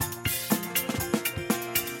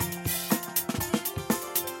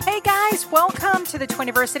ladies. Welcome to the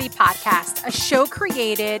Twiniversity Podcast, a show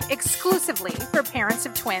created exclusively for parents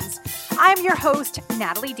of twins. I'm your host,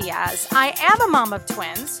 Natalie Diaz. I am a mom of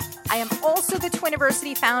twins. I am also the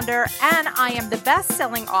Twiniversity founder, and I am the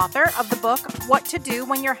best-selling author of the book, What to Do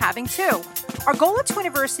When You're Having Two. Our goal at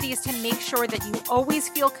Twiniversity is to make sure that you always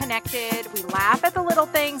feel connected, we laugh at the little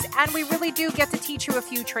things, and we really do get to teach you a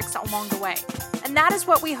few tricks along the way. And that is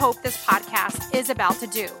what we hope this podcast is about to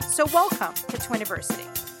do. So welcome to Twiniversity.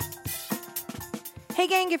 Hey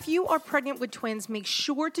gang, if you are pregnant with twins, make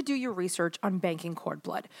sure to do your research on banking cord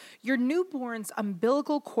blood. Your newborn's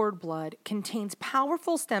umbilical cord blood contains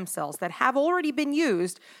powerful stem cells that have already been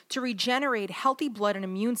used to regenerate healthy blood and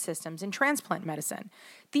immune systems in transplant medicine.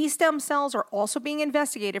 These stem cells are also being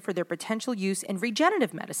investigated for their potential use in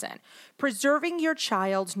regenerative medicine. Preserving your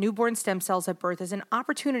child's newborn stem cells at birth is an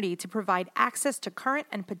opportunity to provide access to current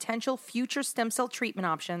and potential future stem cell treatment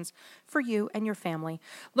options for you and your family.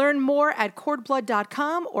 Learn more at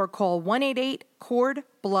cordblood.com or call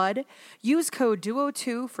 188-CORD-BLOOD. Use code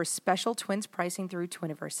DUO2 for special twins pricing through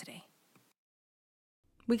Twiniversity.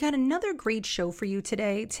 We got another great show for you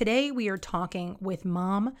today. Today we are talking with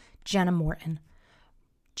mom Jenna Morton.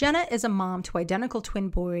 Jenna is a mom to identical twin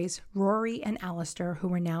boys, Rory and Alistair,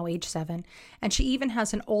 who are now age 7, and she even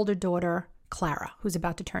has an older daughter, Clara, who's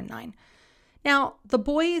about to turn 9. Now, the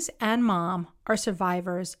boys and mom are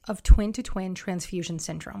survivors of twin-to-twin transfusion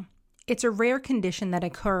syndrome. It's a rare condition that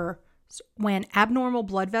occurs when abnormal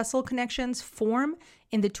blood vessel connections form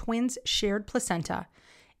in the twins' shared placenta.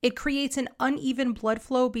 It creates an uneven blood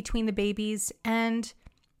flow between the babies, and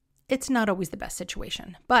it's not always the best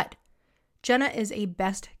situation. But Jenna is a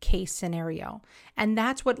best case scenario, and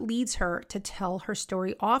that's what leads her to tell her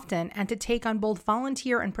story often and to take on both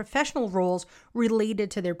volunteer and professional roles related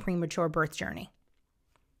to their premature birth journey.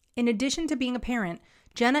 In addition to being a parent,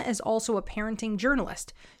 Jenna is also a parenting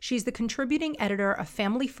journalist. She's the contributing editor of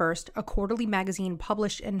Family First, a quarterly magazine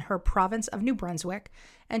published in her province of New Brunswick,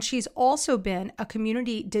 and she's also been a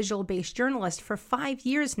community digital-based journalist for 5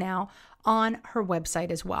 years now on her website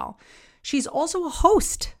as well. She's also a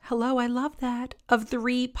host, hello, I love that, of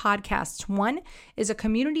 3 podcasts. One is a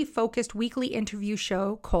community-focused weekly interview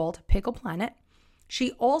show called Pickle Planet.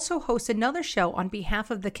 She also hosts another show on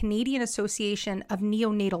behalf of the Canadian Association of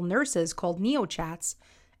Neonatal Nurses called NeoChats,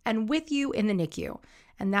 and With You in the NICU,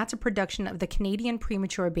 and that's a production of the Canadian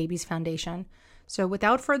Premature Babies Foundation. So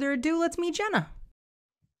without further ado, let's meet Jenna.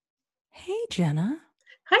 Hey, Jenna.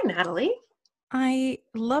 Hi, Natalie. I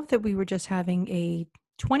love that we were just having a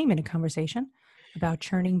 20-minute conversation about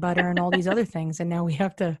churning butter and all these other things, and now we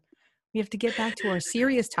have to get back to our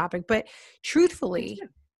serious topic. But truthfully,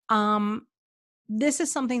 this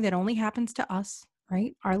is something that only happens to us,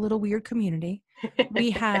 right? Our little weird community.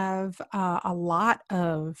 We have a lot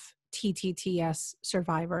of TTTS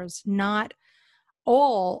survivors. Not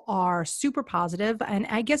all are super positive, and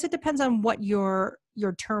I guess it depends on what your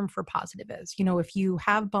term for positive is. You know, if you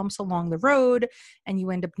have bumps along the road and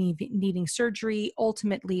you end up needing surgery,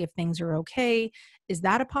 ultimately, if things are okay, is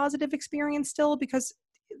that a positive experience still? Because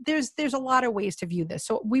there's a lot of ways to view this.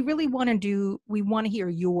 So we really want to hear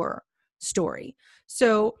your story.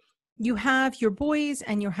 So you have your boys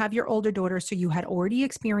and you have your older daughter. So you had already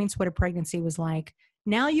experienced what a pregnancy was like.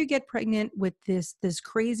 Now you get pregnant with this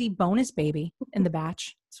crazy bonus baby in the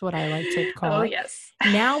batch. That's what I like to call it. Oh, yes.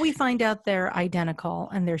 Now we find out they're identical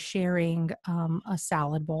and they're sharing a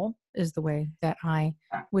salad bowl is the way that I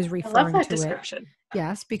was referring I love that to description. it.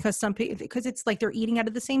 Yes, because because it's like they're eating out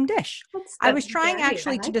of the same dish. I was trying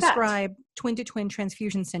actually to describe twin-to-twin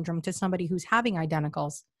transfusion syndrome to somebody who's having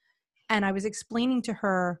identicals. And I was explaining to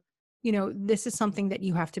her, you know, this is something that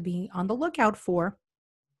you have to be on the lookout for.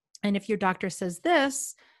 And if your doctor says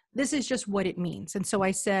this is just what it means. And so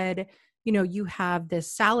I said, you know, you have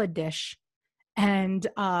this salad dish and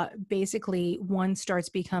basically one starts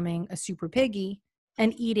becoming a super piggy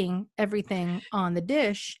and eating everything on the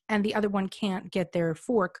dish and the other one can't get their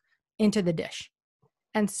fork into the dish.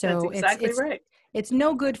 And so that's exactly right. It's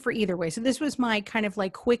no good for either way. So this was my kind of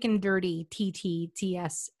like quick and dirty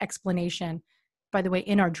TTTS explanation, by the way,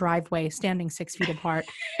 in our driveway, standing 6 feet apart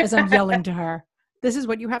as I'm yelling to her. This is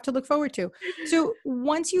what you have to look forward to. So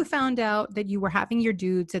once you found out that you were having your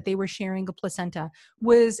dudes, that they were sharing a placenta,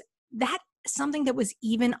 was that something that was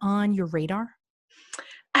even on your radar?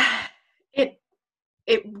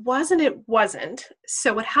 It wasn't.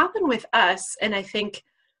 So what happened with us, and I think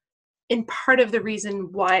in part of the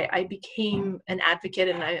reason why I became an advocate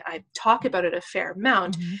and I talk about it a fair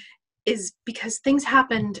amount, is because things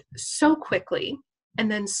happened so quickly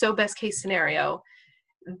and then so best case scenario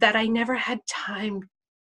that I never had time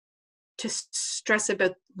to stress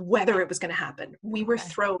about whether it was going to happen. We were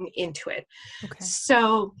thrown into it.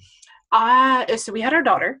 So so we had our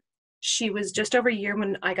daughter. She was just over a year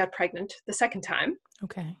when I got pregnant the second time.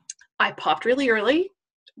 I popped really early,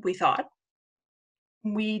 we thought.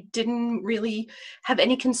 We didn't really have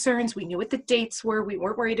any concerns. We knew what the dates were. We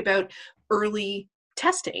weren't worried about early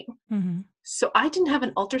testing. So I didn't have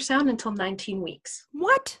an ultrasound until 19 weeks.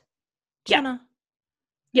 What? Jenna?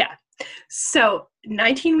 Yeah. So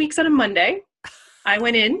 19 weeks on a Monday, I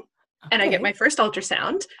went in and I get my first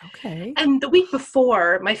ultrasound. And the week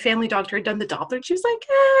before, my family doctor had done the Doppler. And she was like,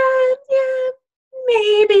 yeah,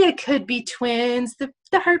 maybe it could be twins. The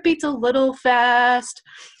heartbeat's a little fast.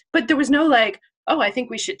 But there was no like, oh, I think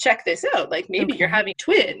we should check this out. Like maybe you're having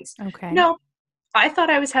twins. No, I thought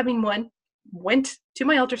I was having one. Went to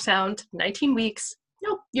my ultrasound, 19 weeks.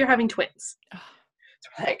 Nope, you're having twins. So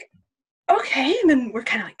we're like, okay. And then we're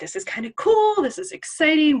kind of like, this is kind of cool. This is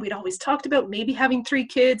exciting. We'd always talked about maybe having 3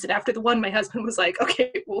 kids. And after the one, my husband was like,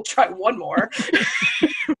 okay, we'll try one more.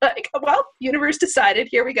 Like, well, universe decided,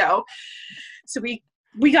 here we go. So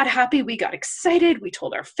we got happy. We got excited. We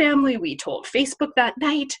told our family. We told Facebook that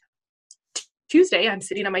night. Tuesday, I'm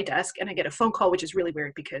sitting on my desk and I get a phone call, which is really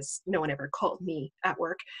weird because no one ever called me at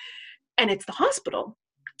work. And it's the hospital,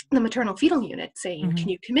 the maternal fetal unit saying, can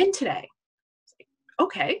you come in today? Like,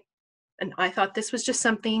 okay. And I thought this was just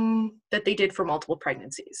something that they did for multiple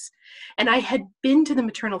pregnancies. And I had been to the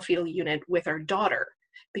maternal fetal unit with our daughter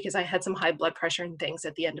because I had some high blood pressure and things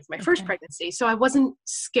at the end of my first pregnancy. So I wasn't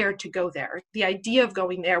scared to go there. The idea of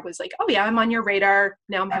going there was like, oh yeah, I'm on your radar.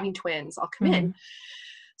 Now I'm having twins. I'll come in.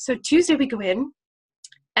 So Tuesday we go in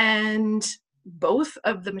and both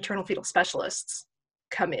of the maternal fetal specialists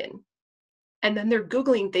come in. And then they're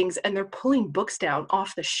Googling things and they're pulling books down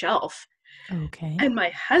off the shelf. And my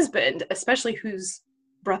husband, especially whose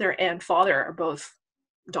brother and father are both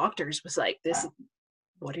doctors, was like,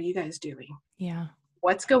 what are you guys doing?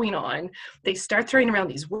 What's going on? They start throwing around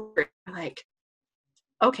these words like,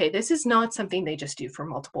 okay, this is not something they just do for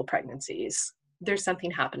multiple pregnancies. There's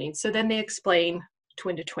something happening. So then they explain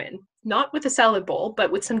twin to twin, not with a salad bowl,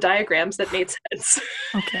 but with some diagrams that made sense.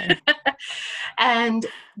 And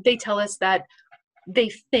they tell us that they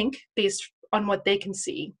think, based on what they can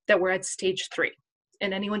see, that we're at stage 3.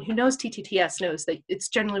 And anyone who knows TTTS knows that it's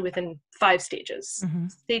generally within 5 stages.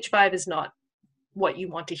 Stage 5 is not what you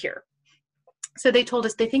want to hear. So they told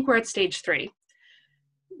us they think we're at stage 3.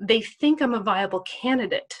 They think I'm a viable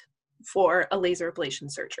candidate for a laser ablation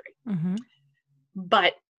surgery.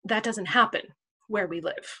 But that doesn't happen where we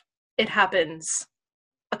live. It happens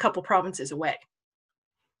a couple provinces away.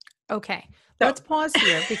 Let's pause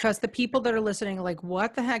here because the people that are listening are like,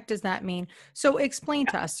 what the heck does that mean? So explain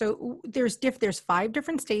to us. So there's 5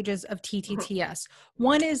 different stages of TTTS.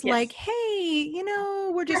 One is like, hey,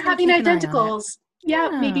 we're just having identicals.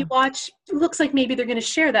 Maybe watch. Looks like maybe they're going to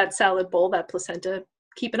share that salad bowl, that placenta.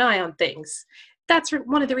 Keep an eye on things. That's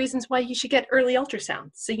one of the reasons why you should get early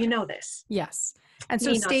ultrasound. So you know this. Yes. And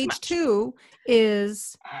so stage 2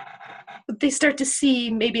 is they start to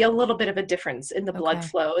see maybe a little bit of a difference in the blood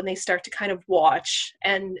flow, and they start to kind of watch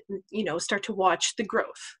and start to watch the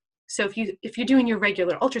growth. So if you're doing your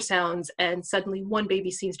regular ultrasounds and suddenly one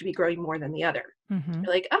baby seems to be growing more than the other, you're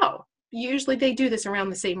like, oh, usually they do this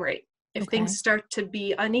around the same rate. If things start to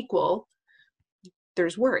be unequal,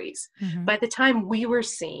 there's worries. By the time we were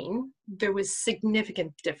seeing, there was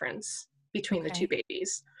significant difference between the 2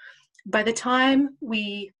 babies. By the time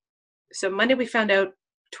so Monday we found out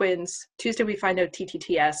twins, Tuesday we find out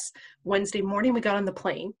TTTS, Wednesday morning we got on the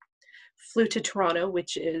plane, flew to Toronto,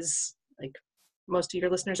 which is, like most of your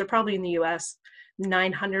listeners are probably in the US,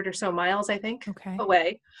 900 or so miles, I think,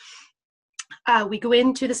 away. We go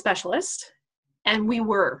into the specialist and we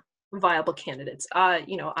were viable candidates.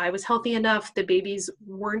 I was healthy enough. The babies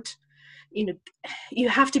weren't, you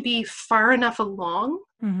have to be far enough along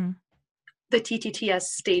the TTTS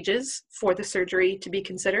stages for the surgery to be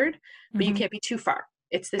considered, but you can't be too far.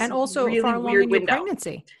 It's this and also really far along weird in your window.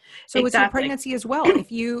 Pregnancy. So it's your pregnancy as well.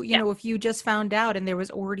 If you, if you just found out and there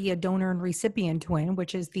was already a donor and recipient twin,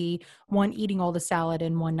 which is the one eating all the salad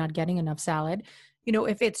and one not getting enough salad,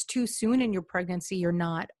 if it's too soon in your pregnancy, you're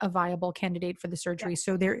not a viable candidate for the surgery.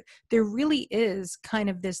 So there really is kind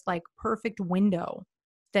of this like perfect window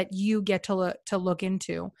that you get to look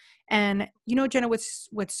into. And, Jenna, what's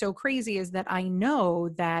so crazy is that I know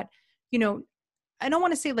that, I don't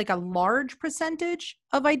want to say like a large percentage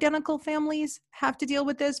of identical families have to deal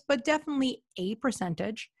with this, but definitely a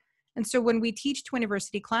percentage. And so when we teach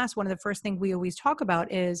Twiniversity class, one of the first things we always talk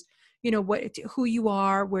about is, who you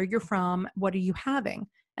are, where you're from, what are you having,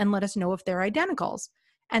 and let us know if they're identicals.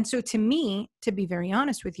 And so to me, to be very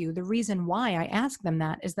honest with you, the reason why I ask them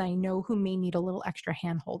that is that I know who may need a little extra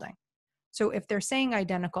hand holding. So if they're saying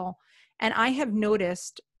identical, and I have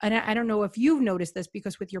noticed, and I don't know if you've noticed this,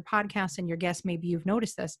 because with your podcast and your guests, maybe you've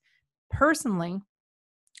noticed this. Personally,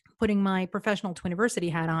 putting my professional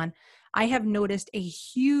Twiniversity hat on, I have noticed a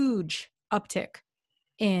huge uptick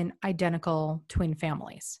in identical twin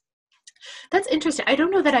families. That's interesting. I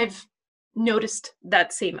don't know that I've noticed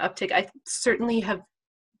that same uptick. I certainly have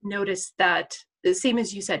noticed that, the same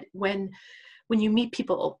as you said, when you meet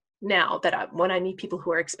people now, when I meet people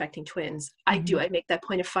who are expecting twins, Mm-hmm. I make that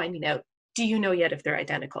point of finding out, do you know yet if they're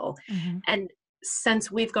identical? Mm-hmm. And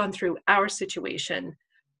since we've gone through our situation,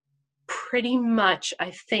 pretty much,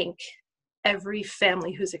 I think every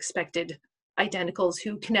family who's expected identicals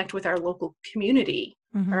who connect with our local community,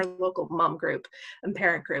 Mm-hmm. our local mom group and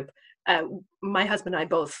parent group, my husband and I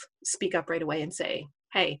both speak up right away and say,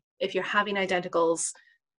 hey, if you're having identicals,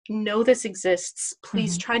 know this exists.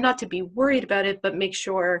 Please Mm-hmm. try not to be worried about it, but make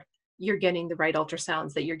sure you're getting the right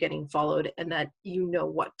ultrasounds, that you're getting followed, and that you know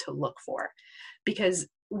what to look for. Because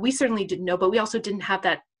we certainly didn't know, but we also didn't have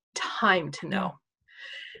that time to know.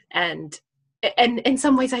 And in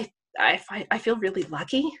some ways, I feel really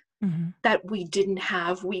lucky Mm-hmm. that we didn't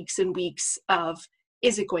have weeks and weeks of,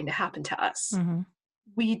 is it going to happen to us? Mm-hmm.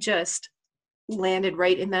 We just landed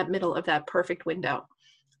right in that middle of that perfect window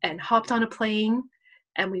and hopped on a plane,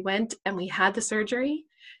 and we went and we had the surgery,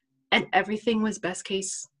 and everything was best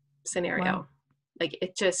case scenario. Wow. Like,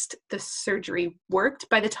 it just, the surgery worked.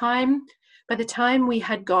 By the time we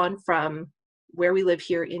had gone from where we live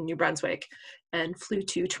here in New Brunswick and flew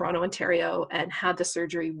to Toronto, Ontario, and had the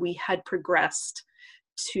surgery, we had progressed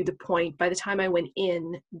to the point, by the time I went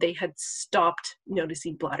in, they had stopped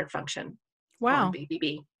noticing bladder function Wow. on baby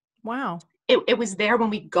B. Wow. It was there when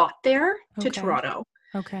we got there to Okay. Toronto,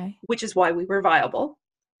 Okay. which is why we were viable.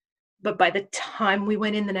 But by the time we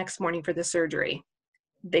went in the next morning for the surgery,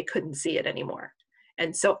 they couldn't see it anymore.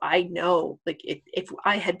 And so I know, like, if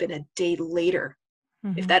I had been a day later,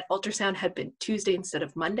 Mm-hmm. if that ultrasound had been Tuesday instead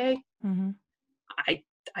of Monday, Mm-hmm.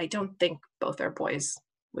 I don't think both our boys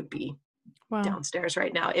would be Wow. downstairs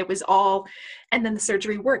right now. It was all, and then the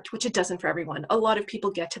surgery worked, which it doesn't for everyone. A lot of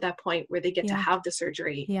people get to that point where they get to Yeah. have the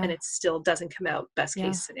surgery, Yeah. and it still doesn't come out best Yeah.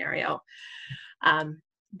 case scenario.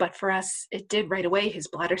 But for us, it did right away. His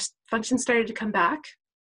bladder function started to come back.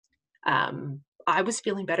 I was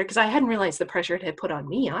feeling better because I hadn't realized the pressure it had put on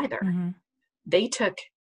me either. Mm-hmm. They took,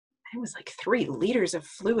 it was like 3 liters of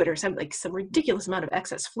fluid or something, like some ridiculous amount of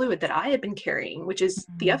excess fluid that I had been carrying, which is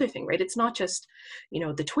Mm-hmm. the other thing, right? It's not just,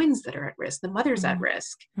 the twins that are at risk, the mother's Mm-hmm. at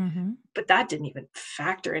risk, Mm-hmm. but that didn't even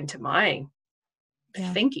factor into my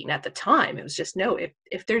Yeah. thinking at the time. It was just, no,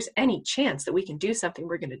 if there's any chance that we can do something,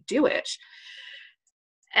 we're going to do it.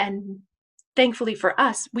 And thankfully for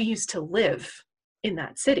us, we used to live in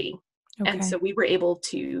that city. Okay. And so we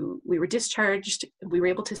were discharged. We were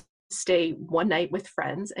able to stay one night with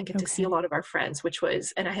friends and get to see a Okay. lot of our friends,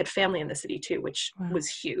 and I had family in the city too, which Wow. was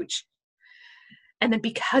huge. And then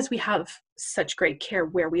because we have such great care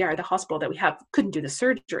where we are, the hospital that we have couldn't do the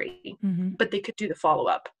surgery, Mm-hmm. but they could do the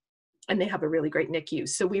follow-up, and they have a really great NICU.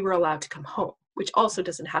 So we were allowed to come home, which also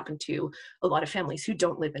doesn't happen to a lot of families who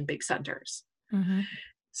don't live in big centers. Mm-hmm.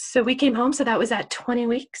 So we came home. So that was at 20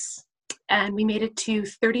 weeks, and we made it to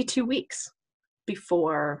 32 weeks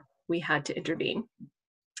before we had to intervene.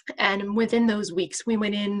 And within those weeks, we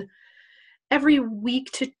went in every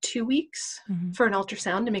week to 2 weeks Mm-hmm. for an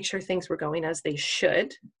ultrasound to make sure things were going as they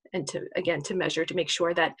should, and to measure, to make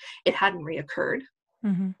sure that it hadn't reoccurred,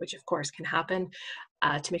 Mm-hmm. which of course can happen,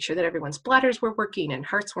 to make sure that everyone's bladders were working and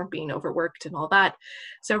hearts weren't being overworked and all that.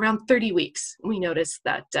 So around 30 weeks, we noticed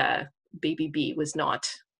that baby B was not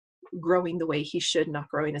growing the way he should, not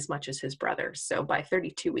growing as much as his brother. So by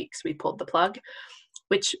 32 weeks, we pulled the plug,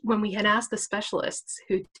 which when we had asked the specialists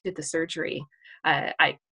who did the surgery,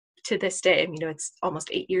 I to this day, it's almost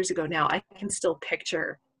 8 years ago now, I can still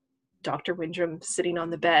picture Dr. Windrum sitting on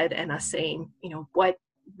the bed and us saying,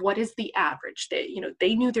 what is the average?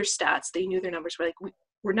 They knew their stats, they knew their numbers. We're like,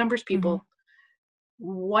 we're numbers people.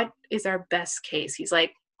 Mm-hmm. What is our best case? He's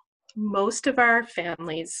like, most of our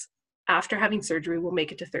families after having surgery will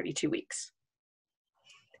make it to 32 weeks.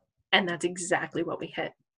 And that's exactly what we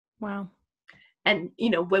hit. Wow. And,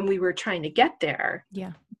 when we were trying to get there,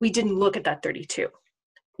 Yeah. we didn't look at that 32.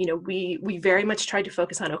 We very much tried to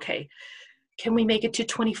focus on, okay, can we make it to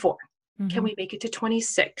 24? Mm-hmm. Can we make it to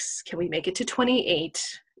 26? Can we make it to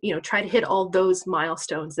 28? Try to hit all those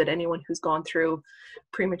milestones that anyone who's gone through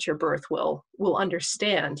premature birth will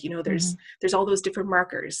understand. There's all those different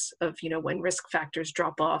markers of, when risk factors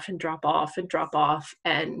drop off and drop off and drop off.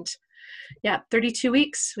 And Yeah, 32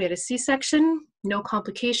 weeks. We had a C-section, no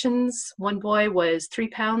complications. One boy was 3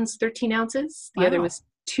 pounds, 13 ounces. The other Wow. was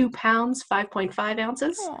 2 pounds, 5.5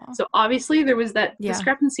 ounces. Aw. So obviously there was that Yeah.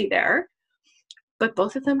 discrepancy there, but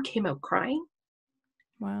both of them came out crying.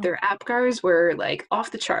 Wow. Their APGARs were like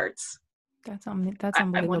off the charts. That's I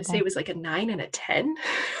unbelievable. want to say it was like a 9 and a 10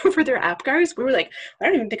 for their APGARs. We were like, I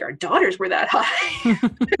don't even think our daughters were that high.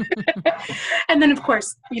 And then, of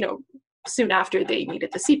course, soon after they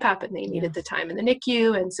needed the CPAP and they needed the time in the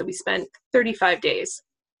NICU. And so we spent 35 days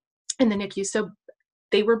in the NICU. So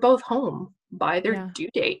they were both home by their due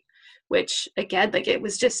date, which again, like it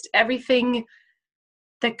was just everything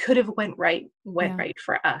that could have went right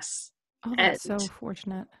for us. Oh, that's so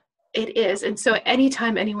fortunate. It is. And so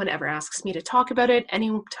anytime anyone ever asks me to talk about it,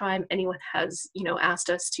 anytime anyone has, asked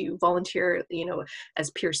us to volunteer, as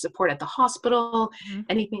peer support at the hospital,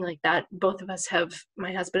 anything like that, both of us have,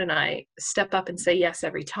 my husband and I, step up and say yes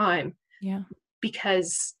every time. Yeah.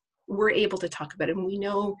 Because we're able to talk about it. And we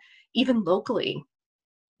know, even locally,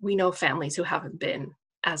 we know families who haven't been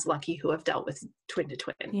as lucky who have dealt with twin to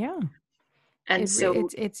twin. Yeah. And so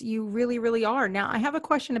it's you really, really are. Now I have a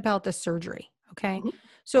question about the surgery. Okay.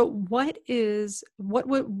 So what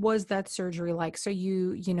was that surgery like? So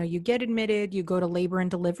you get admitted, you go to labor and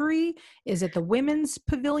delivery. Is it the women's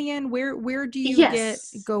pavilion? Where do you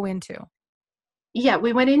go into? Yeah,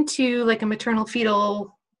 we went into like a maternal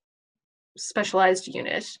fetal specialized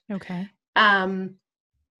unit. Okay.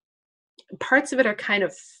 Parts of it are kind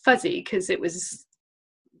of fuzzy because it was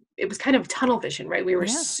kind of tunnel vision, right? We were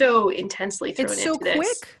so intensely thrown into this. It's so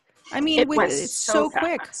quick. I mean, it's so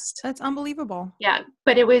quick. That's unbelievable. Yeah,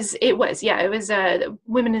 but it was a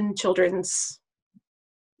women and children's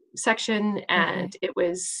section, and it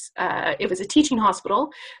was a teaching hospital.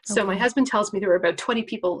 So my husband tells me there were about 20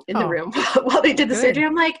 people in the room while they did the surgery.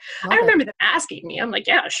 I'm like, I remember them asking me. I'm like,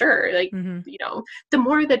 yeah, sure. Like, the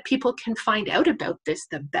more that people can find out about this,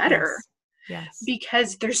 the better. Yes.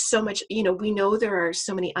 Because there's so much, we know there are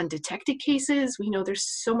so many undetected cases. We know there's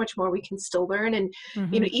so much more we can still learn. And,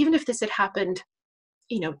 even if this had happened,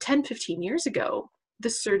 10, 15 years ago, the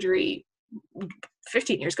surgery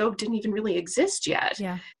 15 years ago didn't even really exist yet.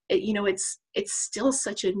 Yeah. It's still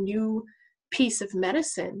such a new piece of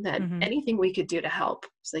medicine that anything we could do to help.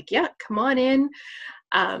 It's like, yeah, come on in.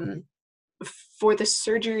 For the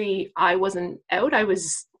surgery, I wasn't out. I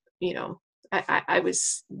was, I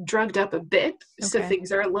was drugged up a bit, so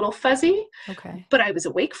things are a little fuzzy. Okay. But I was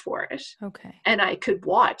awake for it. Okay. And I could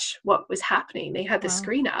watch what was happening. They had the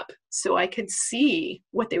screen up, so I could see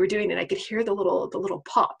what they were doing, and I could hear the little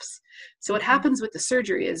pops. So what happens with the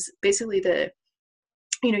surgery is basically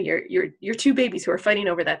your two babies who are fighting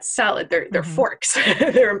over that salad, their forks,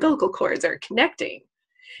 their umbilical cords are connecting,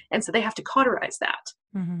 and so they have to cauterize that.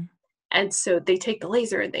 And so they take the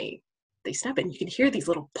laser and they snap it, and you can hear these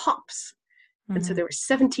little pops. And so there were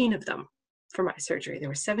 17 of them for my surgery. There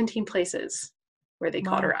were 17 places where they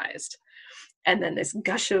cauterized. And then this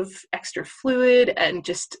gush of extra fluid, and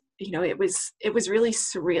just, it was really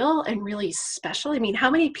surreal and really special. I mean, how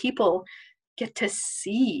many people get to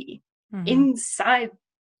see inside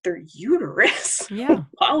their uterus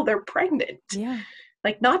while they're pregnant? Yeah.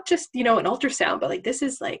 Like, not just, an ultrasound, but like, this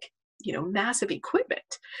is like, massive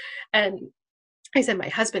equipment. And I said, my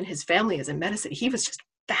husband, his family is in medicine. He was just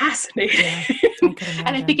fascinated. Yeah,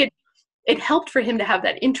 and I think it helped for him to have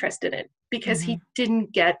that interest in it, because he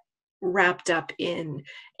didn't get wrapped up in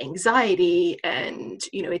anxiety, and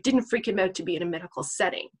it didn't freak him out to be in a medical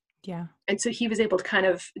setting. Yeah. And so he was able to kind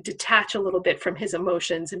of detach a little bit from his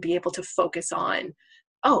emotions and be able to focus on,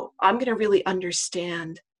 oh, I'm going to really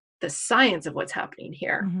understand the science of what's happening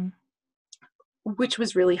here, which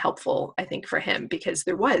was really helpful, I think, for him, because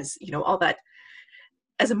there was, all that.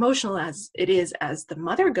 As emotional as it is as the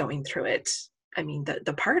mother going through it, I mean,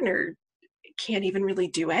 the partner can't even really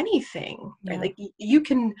do anything, right? Like, you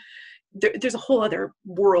can, there's a whole other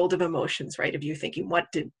world of emotions, right? Of you thinking, what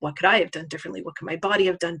could I have done differently? What could my body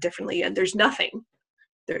have done differently? And there's nothing.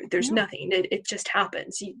 There's nothing. It just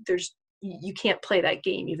happens. You can't play that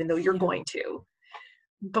game, even though you're going to.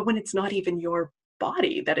 But when it's not even your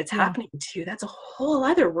body that it's happening to, that's a whole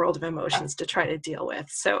other world of emotions to try to deal with.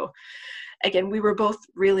 So again, we were both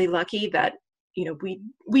really lucky that,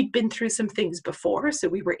 we'd been through some things before, so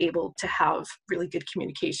we were able to have really good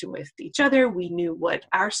communication with each other. We knew what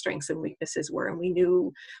our strengths and weaknesses were, and we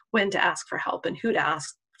knew when to ask for help and who to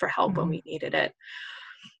ask for help when we needed it.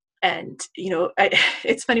 And,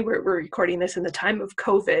 it's funny, we're recording this in the time of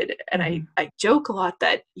COVID, and I joke a lot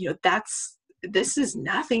that, this is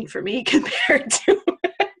nothing for me compared to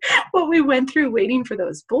what we went through waiting for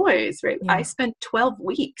those boys, right? I spent 12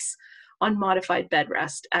 weeks on modified bed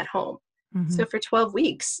rest at home. So for 12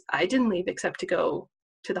 weeks, I didn't leave except to go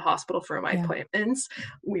to the hospital for my appointments.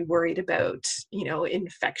 We worried about,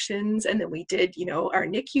 infections. And then we did, our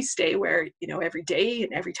NICU stay where, every day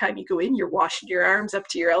and every time you go in, you're washing your arms up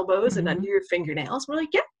to your elbows and under your fingernails. We're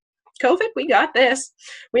like, yeah, COVID, we got this.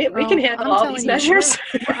 We can handle all these measures.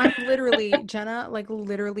 I'm literally, Jenna, like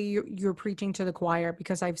literally you're preaching to the choir,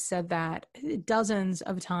 because I've said that dozens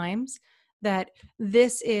of times that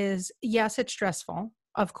this is, yes, it's stressful.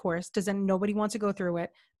 Of course, nobody wants to go through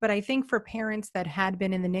it. But I think for parents that had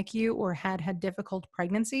been in the NICU or had difficult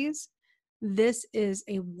pregnancies, this is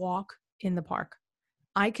a walk in the park.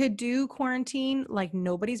 I could do quarantine like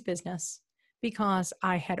nobody's business, because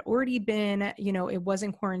I had already been, it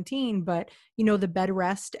wasn't quarantine, but, the bed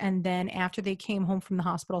rest. And then after they came home from the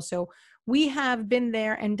hospital. So we have been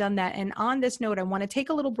there and done that. And on this note, I want to take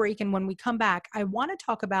a little break. And when we come back, I want to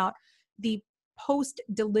talk about the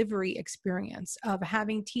post-delivery experience of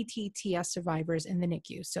having TTTS survivors in the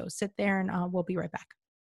NICU. So sit there and we'll be right back.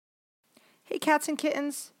 Hey, cats and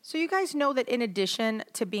kittens. So you guys know that in addition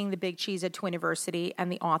to being the big cheese at Twiniversity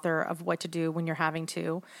and the author of What to Do When You're Having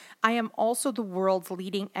To, I am also the world's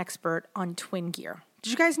leading expert on twin gear. Did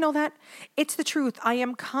you guys know that? It's the truth. I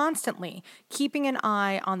am constantly keeping an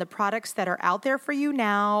eye on the products that are out there for you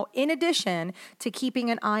now, in addition to keeping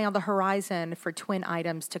an eye on the horizon for twin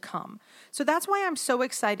items to come. So that's why I'm so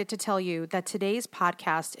excited to tell you that today's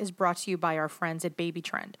podcast is brought to you by our friends at Baby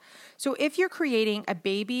Trend. So if you're creating a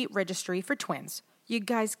baby registry for twins, you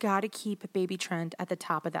guys got to keep Baby Trend at the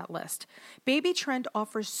top of that list. Baby Trend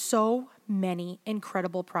offers so many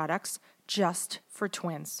incredible products just for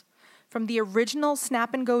twins. From the original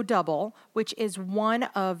Snap and Go Double, which is one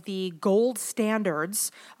of the gold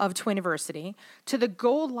standards of Twiniversity, to the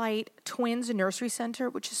Go Light Twins Nursery Center,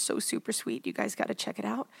 which is so super sweet. You guys got to check it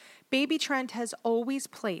out. Baby Trend has always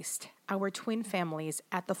placed our twin families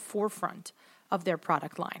at the forefront of their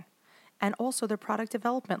product line and also their product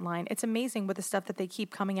development line. It's amazing with the stuff that they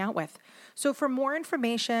keep coming out with. So for more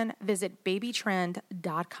information, visit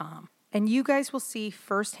babytrend.com. And you guys will see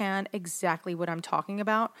firsthand exactly what I'm talking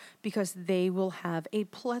about, because they will have a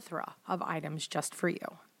plethora of items just for you.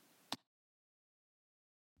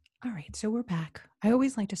 All right, so we're back. I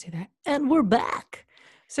always like to say that. And we're back.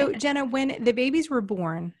 So Jenna, when the babies were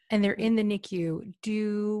born and they're in the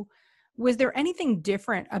NICU, was there anything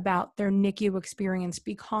different about their NICU experience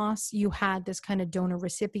because you had this kind of donor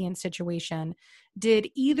recipient situation? Did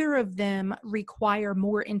either of them require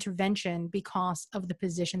more intervention because of the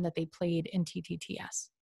position that they played in TTTS?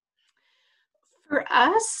 For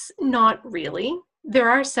us, not really. There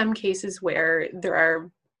are some cases where there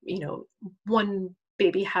are, one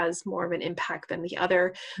baby has more of an impact than the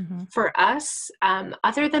other. Mm-hmm. For us,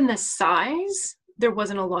 other than the size, there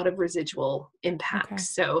wasn't a lot of residual impact.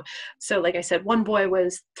 Okay. So like I said, one boy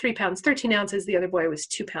was 3 pounds, 13 ounces. The other boy was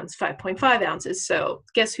 2 pounds, 5.5 ounces. So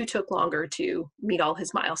guess who took longer to meet all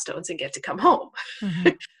his milestones and get to come home? Mm-hmm.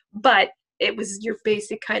 But it was your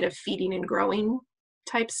basic kind of feeding and growing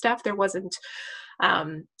type stuff. There wasn't,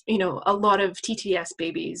 a lot of TTS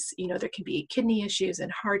babies, there can be kidney issues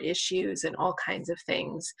and heart issues and all kinds of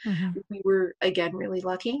things. Mm-hmm. We were, again, really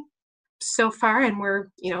lucky so far, and we're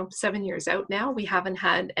 7 years out now. We haven't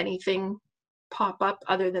had anything pop up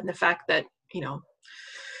other than the fact that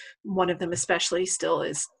one of them especially still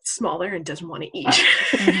is smaller and doesn't want to eat.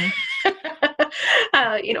 Mm-hmm.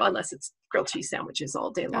 Unless it's grilled cheese sandwiches all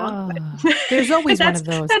day long. But there's always one of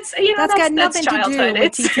those. That's got nothing to do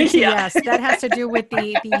with TTTS. Yeah. That has to do with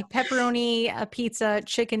the pepperoni pizza,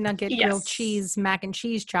 chicken nugget, grilled cheese, mac and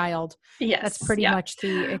cheese child. Yes. That's pretty much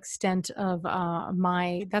the extent of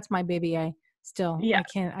that's my baby A. Still, yeah.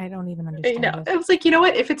 I don't even understand it. I was like,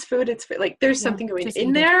 what? If it's food, it's food. Like, there's something going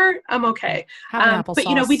in there. I'm okay. Have an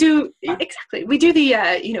applesauce. But, we do, exactly. We do the,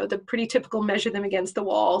 the pretty typical measure them against the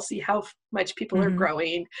wall, see how much people mm-hmm. are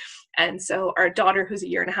growing. And so our daughter, who's a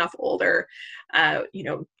year and a half older,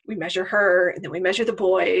 we measure her, and then we measure the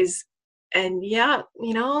boys. And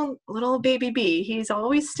little baby B, he's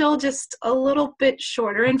always still just a little bit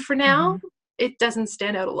shorter. And for now, mm-hmm. it doesn't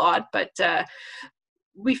stand out a lot, but,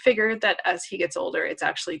 we figured that as he gets older, it's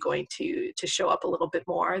actually going to show up a little bit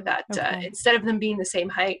more, that instead of them being the same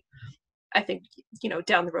height, I think,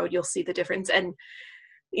 down the road, you'll see the difference. And,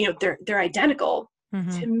 they're identical.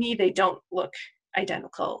 Mm-hmm. To me, they don't look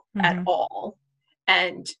identical mm-hmm. at all.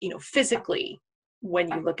 And, physically,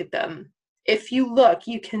 when you look at them, if you look,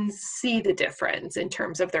 you can see the difference in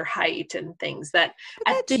terms of their height and things that.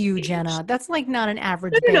 That's you, Jenna. That's like not an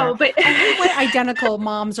average. No, but I hate when identical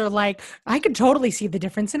moms are like, I could totally see the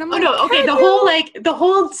difference. And I'm like, okay. The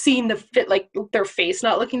whole scene, the fit, like their face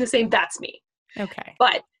not looking the same. That's me. Okay.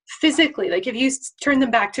 But physically, like if you turn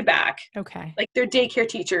them back to back, Okay. like their daycare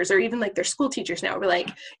teachers or even like their school teachers now, we're like,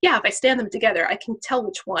 yeah, if I stand them together, I can tell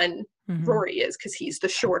which one Rory is because he's the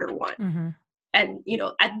shorter one. And, you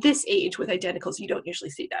know, at this age with identicals, you don't usually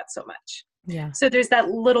see that so much. Yeah. So there's that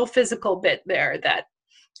little physical bit there that,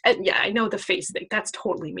 and yeah, I know the face thing. That's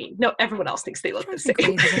totally me. No, everyone else thinks they look the same.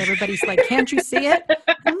 Crazy when everybody's like, "Can't you see it?"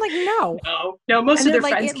 I'm like, "No, no." Most of their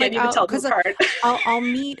like, friends can't even tell them apart. I'll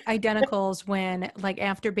meet identicals when, like,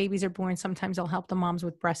 after babies are born. Sometimes I'll help the moms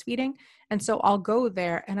with breastfeeding, and so I'll go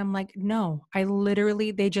there, and I'm like, "No,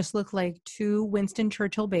 they just look like two Winston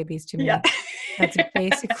Churchill babies to me." Yeah. That's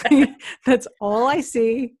basically that's all I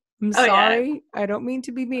see. I'm sorry. Yeah. I don't mean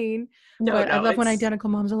to be mean. No, but I love when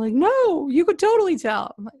identical moms are like, "No, you could totally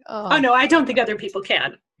tell." I'm like, oh no, I don't think other people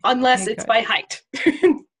can, unless it's by height.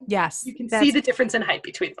 Yes. You can see the difference in height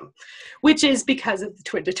between them, which is because of the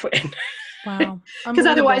twin to twin. Wow. Because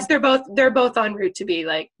otherwise they're both en route to be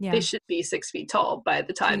like, they should be 6 feet tall by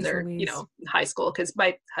the time they're, you know, in high school. Because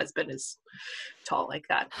my husband is tall like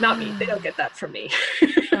that. Not me. They don't get that from me.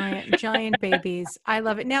 Giant babies. I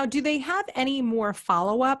love it. Now, do they have any more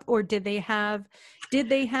follow-up, or did they have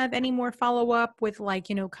any more follow-up with, like,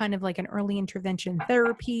 you know, kind of like an early intervention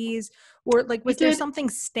therapies, or like, was there something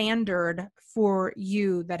standard for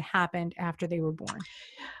you that happened after they were born?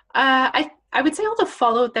 I would say all the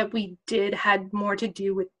follow-up that we did had more to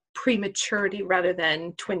do with prematurity rather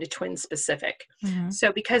than twin to twin specific.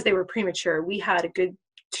 So because they were premature, we had a good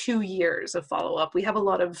 2 years of follow-up. We have a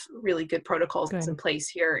lot of really good protocols in place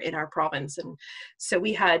here in our province. And so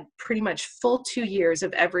we had pretty much full 2 years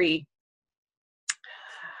of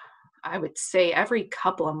I would say every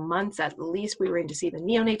couple of months at least, we were in to see the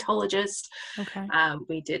neonatologist. Okay.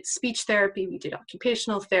 We did speech therapy, we did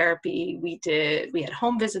occupational therapy, we had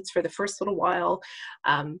home visits for the first little while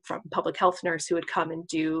from public health nurse who would come and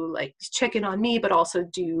do, like, check in on me, but also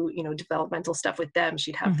do, you know, developmental stuff with them.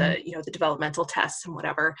 She'd have the, you know, the developmental tests and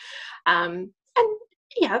whatever. And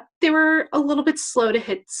yeah, they were a little bit slow to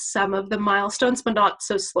hit some of the milestones, but not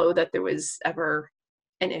so slow that there was ever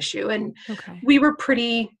an issue. And we were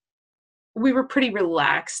pretty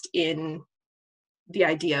relaxed in the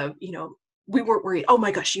idea of, you know, we weren't worried, oh my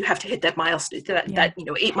gosh, you have to hit that milestone, that you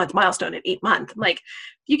know, 8-month milestone at 8 months. Like,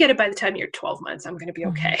 if you get it by the time you're 12 months, I'm going to be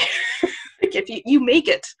okay. Like, if you make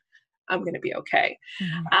it, I'm going to be okay.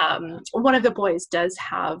 One of the boys does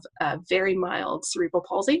have a very mild cerebral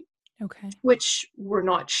palsy. Which we're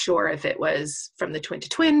not sure if it was from the twin to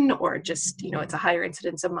twin or just, you know, it's a higher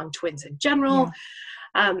incidence among twins in general.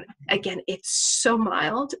 Again, it's so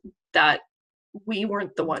mild that we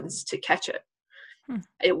weren't the ones to catch it.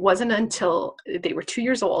 It wasn't until they were 2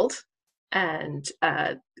 years old and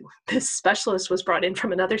this specialist was brought in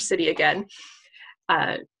from another city again,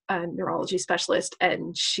 a neurology specialist,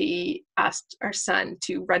 and she asked our son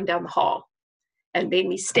to run down the hall and made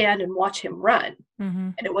me stand and watch him run.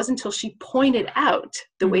 And it wasn't until she pointed out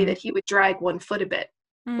the way that he would drag one foot a bit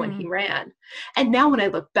when he ran. And now when I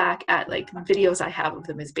look back at, like, videos I have of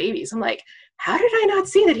them as babies, I'm like, how did I not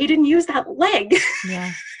see that he didn't use that leg?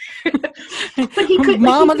 Yeah. But he could,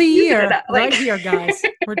 Mom of the year, right here, guys.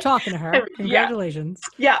 We're talking to her. Congratulations.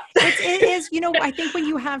 Yeah. It is, you know, I think when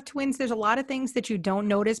you have twins, there's a lot of things that you don't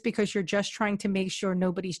notice because you're just trying to make sure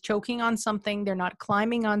nobody's choking on something, they're not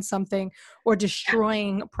climbing on something, or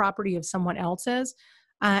destroying property of someone else's.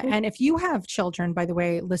 And if you have children, by the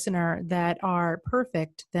way, listener, that are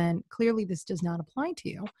perfect, then clearly this does not apply to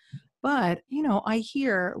you. But, you know, I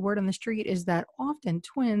hear word on the street is that often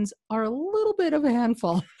twins are a little bit of a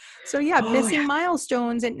handful. So missing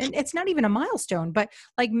milestones, and it's not even a milestone, but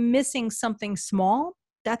like missing something small,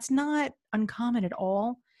 that's not uncommon at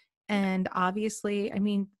all. And obviously, I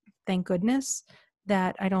mean, thank goodness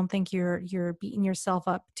that I don't think you're beating yourself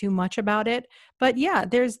up too much about it. But yeah,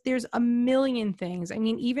 there's a million things. I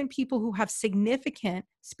mean, even people who have significant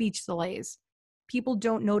speech delays, people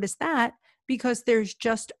don't notice that because there's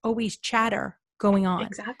just always chatter going on.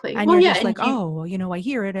 Exactly. And you're just like, oh, you know, I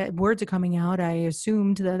hear it. Words are coming out. I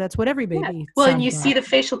assumed that's what every baby. Well, and you see the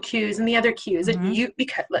facial cues and the other cues, and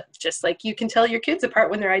because just like you can tell your kids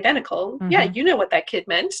apart when they're identical. Yeah, you know what that kid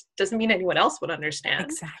meant. Doesn't mean anyone else would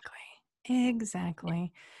understand.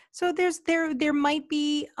 Exactly. So there might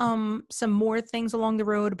be some more things along the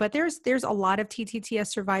road, but there's a lot of TTTS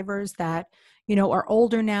survivors that, you know, are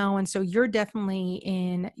older now, and so you're definitely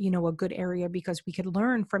in, you know, a good area because we could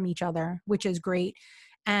learn from each other, which is great.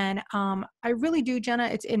 And I really do, Jenna,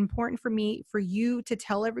 it's important for you to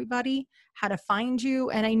tell everybody how to find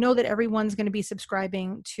you. And I know that everyone's going to be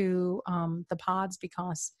subscribing to the pods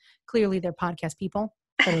because clearly they're podcast people.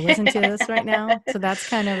 that are listening to this right now. So that's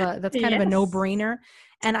kind of a no-brainer.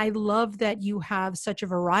 And I love that you have such a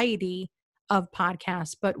variety of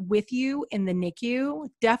podcasts, but with you in the NICU,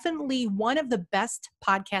 definitely one of the best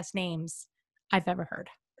podcast names I've ever heard.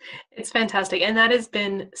 It's fantastic. And that has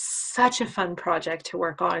been such a fun project to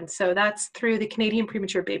work on. So that's through the Canadian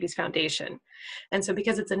Premature Babies Foundation. And so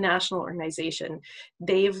because it's a national organization,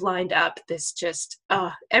 they've lined up this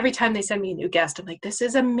every time they send me a new guest, I'm like, this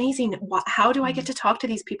is amazing. How do I get to talk to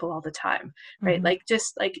these people all the time? Right? Mm-hmm. Like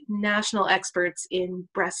just like national experts in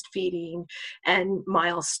breastfeeding and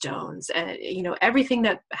milestones and, everything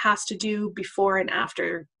that has to do before and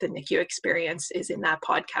after the NICU experience is in that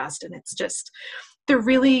podcast. And it's just, they're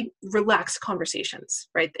really relaxed conversations,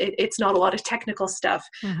 right? It's not a lot of technical stuff.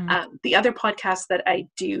 Mm-hmm. The other podcast that I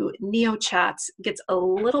do, Neo Chats, gets a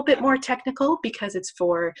little bit more technical because it's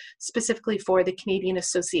specifically for the Canadian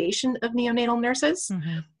Association of Neonatal Nurses.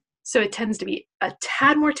 Mm-hmm. So it tends to be a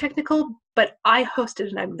tad more technical, but I host it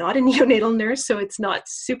and I'm not a neonatal nurse, so it's not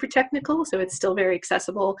super technical. So it's still very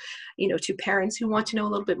accessible, to parents who want to know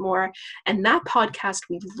a little bit more. And that podcast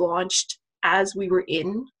we launched as we were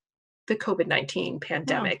in the COVID-19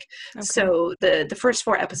 pandemic. Oh, okay. So the first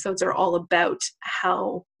 4 episodes are all about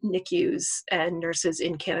how NICUs and nurses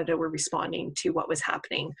in Canada were responding to what was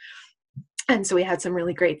happening. And so we had some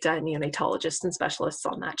really great neonatologists and specialists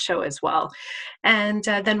on that show as well. And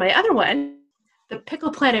then my other one, the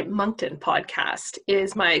Pickle Planet Moncton podcast,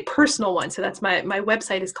 is my personal one. So that's my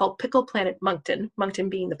website is called Pickle Planet Moncton, Moncton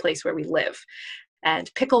being the place where we live.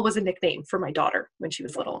 And Pickle was a nickname for my daughter when she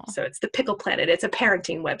was little. So it's the Pickle Planet. It's a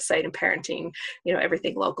parenting website and parenting,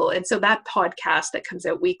 everything local. And so that podcast that comes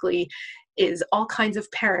out weekly is all kinds of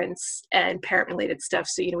parents and parent related stuff.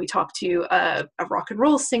 So, we talk to a rock and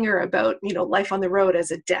roll singer about, life on the road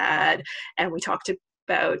as a dad. And we talked about,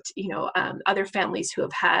 other families who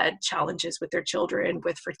have had challenges with their children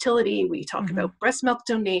with fertility. We talk about breast milk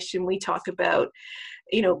donation. We talk about,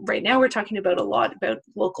 right now we're talking about a lot about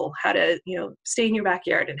local, how to, stay in your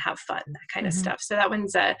backyard and have fun, that kind of stuff. So that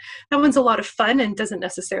one's a lot of fun and doesn't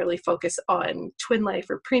necessarily focus on twin life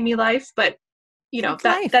or preemie life, but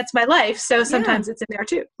that's my life. So sometimes it's in there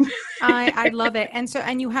too. I love it.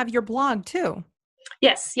 And you have your blog too.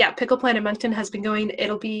 Yes. Yeah. Pickle Planet Moncton has been going,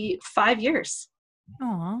 it'll be 5 years.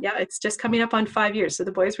 Aww. Yeah, it's just coming up on 5 years. So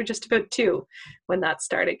the boys were just about 2 when that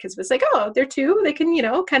started, because it was like, oh, they're 2. They can,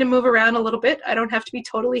 kind of move around a little bit. I don't have to be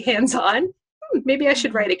totally hands-on. Maybe I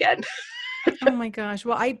should write again. Oh my gosh.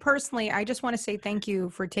 Well, I just want to say thank you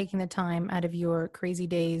for taking the time out of your crazy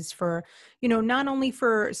days for, not only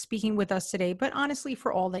for speaking with us today, but honestly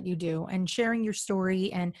for all that you do and sharing your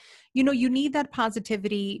story. And, you need that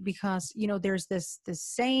positivity because, there's this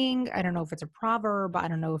saying, I don't know if it's a proverb, I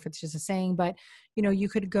don't know if it's just a saying, but, you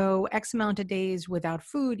could go X amount of days without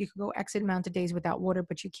food, you could go X amount of days without water,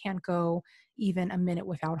 but you can't go even a minute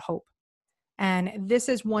without hope. And this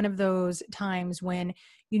is one of those times when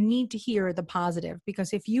you need to hear the positive,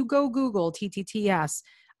 because if you go Google TTTS,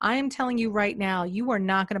 I am telling you right now, you are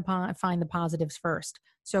not going to find the positives first.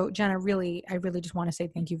 So Jenna, I really just want to say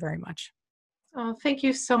thank you very much. Oh, thank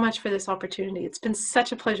you so much for this opportunity. It's been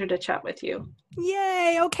such a pleasure to chat with you.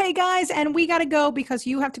 Yay. Okay, guys. And we got to go because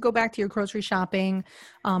you have to go back to your grocery shopping,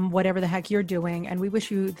 whatever the heck you're doing. And we wish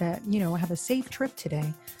you that, have a safe trip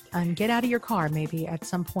today and get out of your car maybe at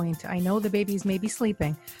some point. I know the babies may be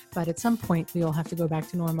sleeping, but at some point we all have to go back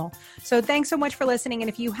to normal. So thanks so much for listening. And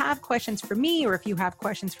if you have questions for me, or if you have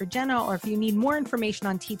questions for Jenna, or if you need more information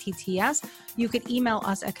on TTTS, you could email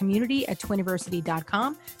us at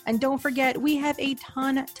community@twiniversity.com. And don't forget, we have a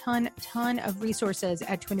ton of resources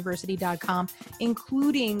at twiniversity.com,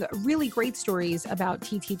 including really great stories about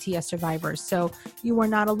TTTS survivors. So you are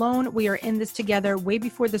not alone. We are in this together. Way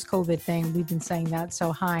before this COVID thing, we've been saying that.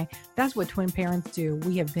 So hi, that's what twin parents do.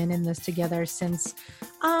 We have been in this together since,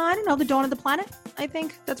 the dawn of the planet. I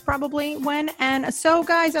think that's probably when. And so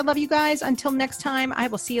guys, I love you guys. Until next time, I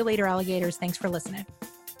will see you later, alligators. Thanks for listening.